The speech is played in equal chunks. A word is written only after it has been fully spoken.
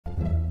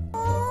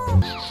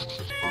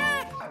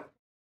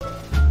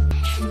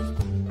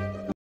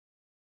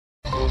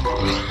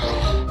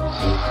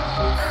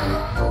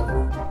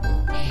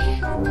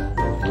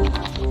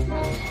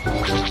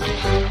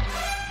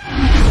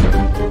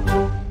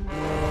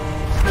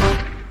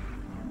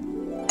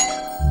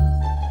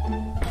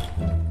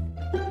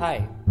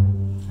Hi.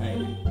 Hi.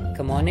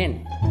 Come on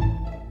in.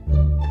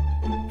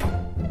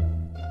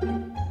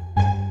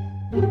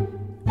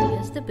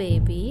 Here's the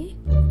baby.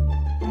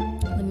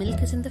 The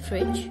milk is in the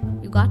fridge.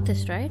 You got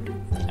this, right?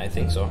 I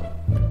think so.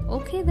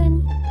 Okay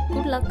then.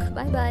 Good luck.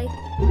 Bye-bye.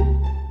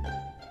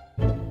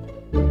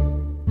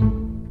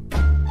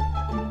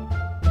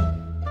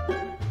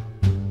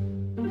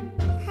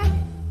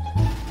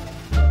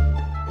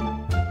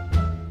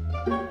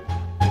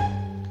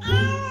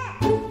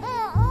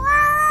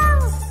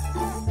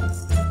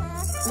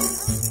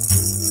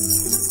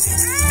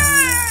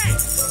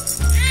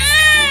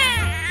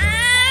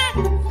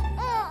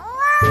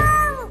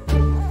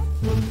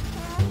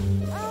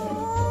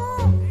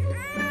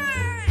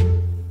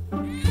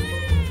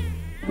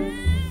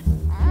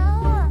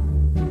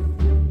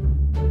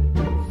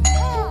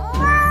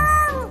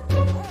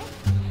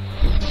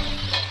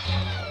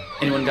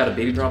 Anyone got a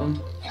baby problem?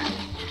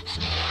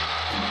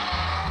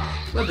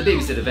 Let the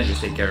Babysitter Avengers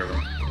take care of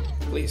them.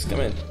 Please, come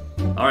in.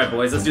 Alright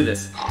boys, let's do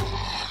this.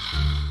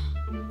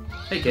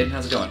 Hey kid,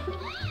 how's it going?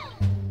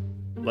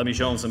 Let me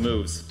show him some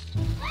moves.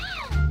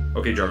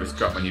 Okay Jarvis,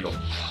 drop my needle.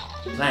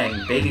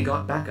 Playing Baby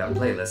Got Backup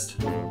playlist.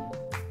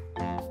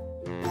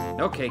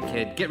 Okay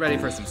kid, get ready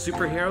for some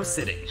superhero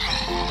sitting.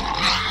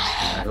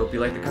 I hope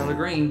you like the color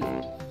green.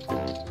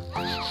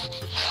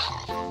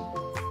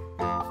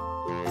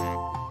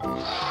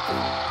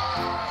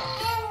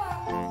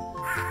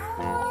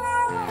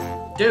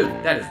 Dude,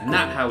 that is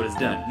not how it is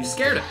done. You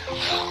scared him.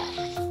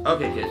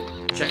 Okay, kid,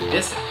 check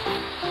this out.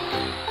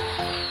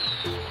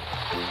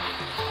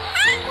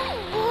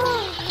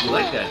 You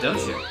like that, don't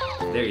you?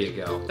 There you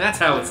go. That's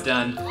how it's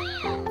done.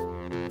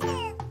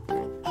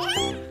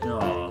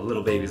 Oh,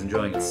 little baby's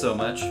enjoying it so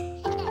much.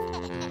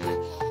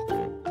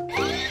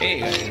 Hey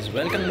guys,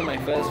 welcome to my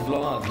first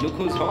vlog. Look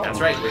who's home. That's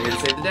right, we're here to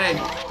save the day.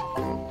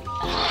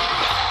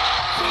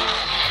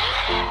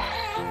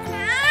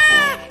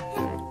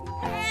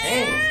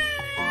 Hey!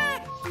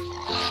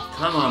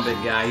 Come on, big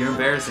guy, you're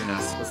embarrassing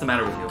us. What's the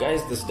matter with you?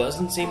 Guys, this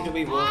doesn't seem to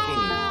be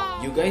working.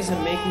 You guys are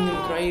making him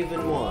cry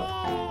even more.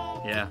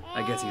 Yeah,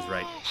 I guess he's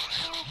right.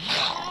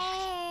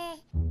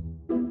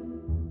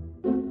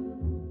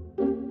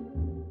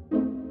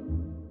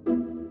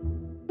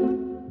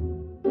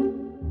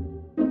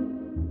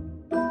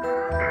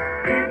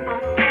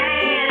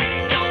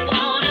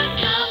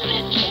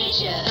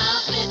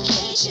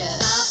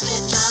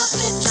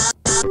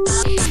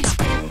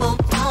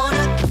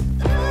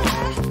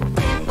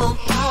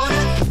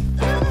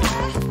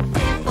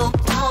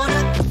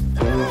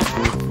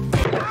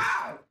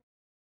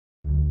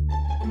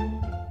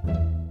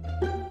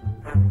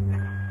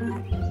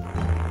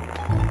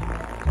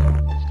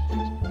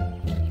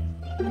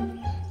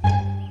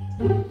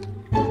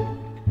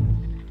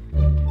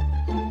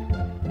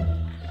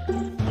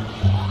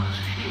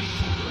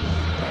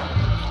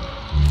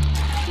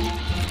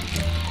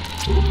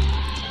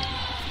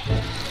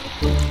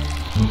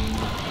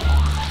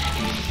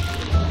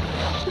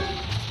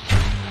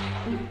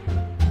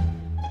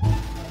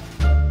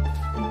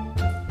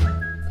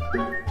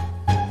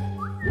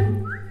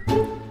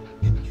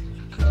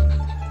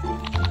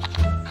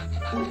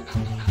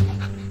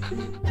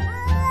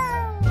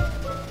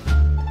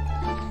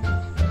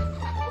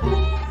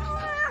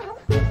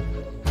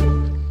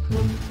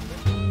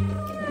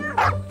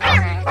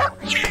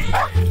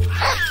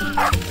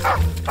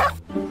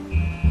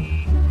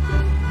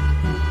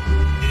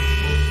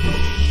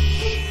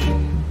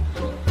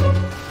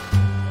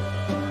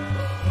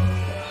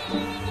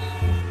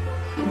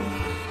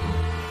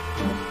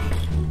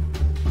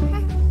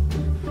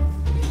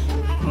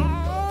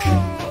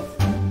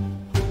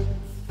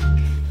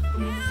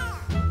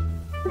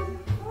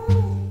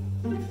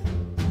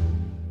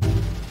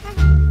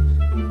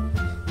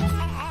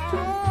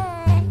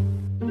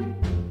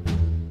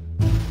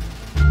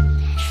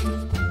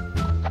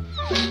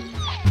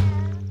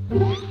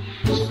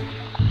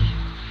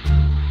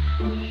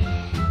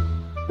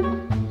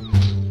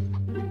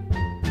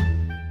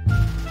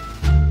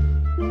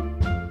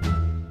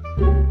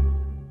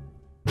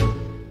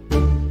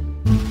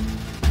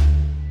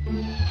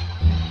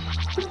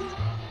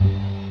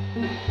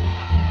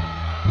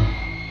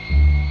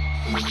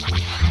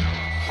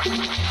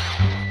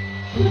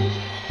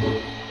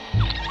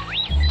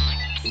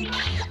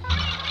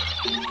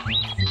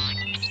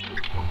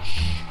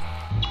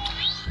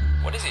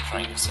 What is he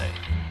trying to say?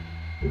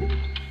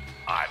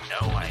 I've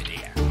no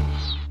idea.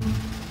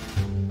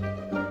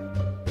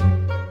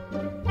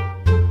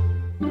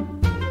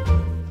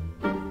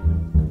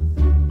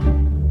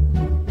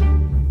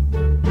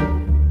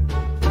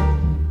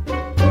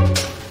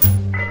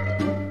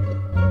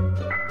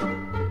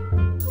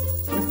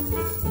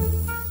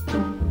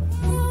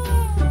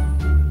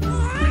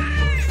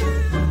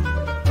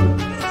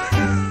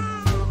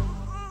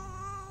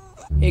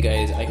 Hey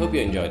guys, I hope you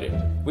enjoyed it.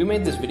 We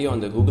made this video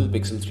on the Google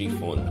Pixel 3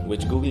 phone,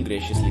 which Google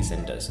graciously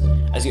sent us.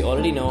 As you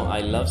already know,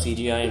 I love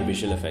CGI and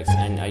visual effects,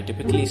 and I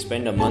typically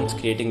spend a month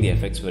creating the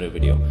effects for a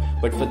video.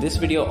 But for this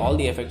video, all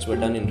the effects were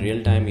done in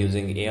real time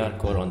using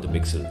ARCore on the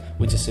Pixel,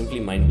 which is simply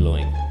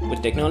mind-blowing.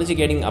 With technology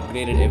getting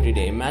upgraded every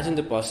day, imagine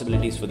the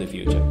possibilities for the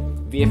future.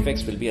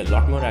 VFX will be a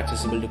lot more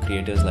accessible to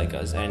creators like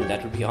us, and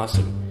that would be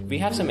awesome. We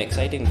have some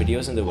exciting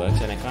videos in the works,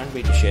 and I can't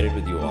wait to share it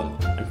with you all.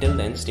 Until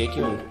then, stay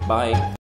tuned. Bye!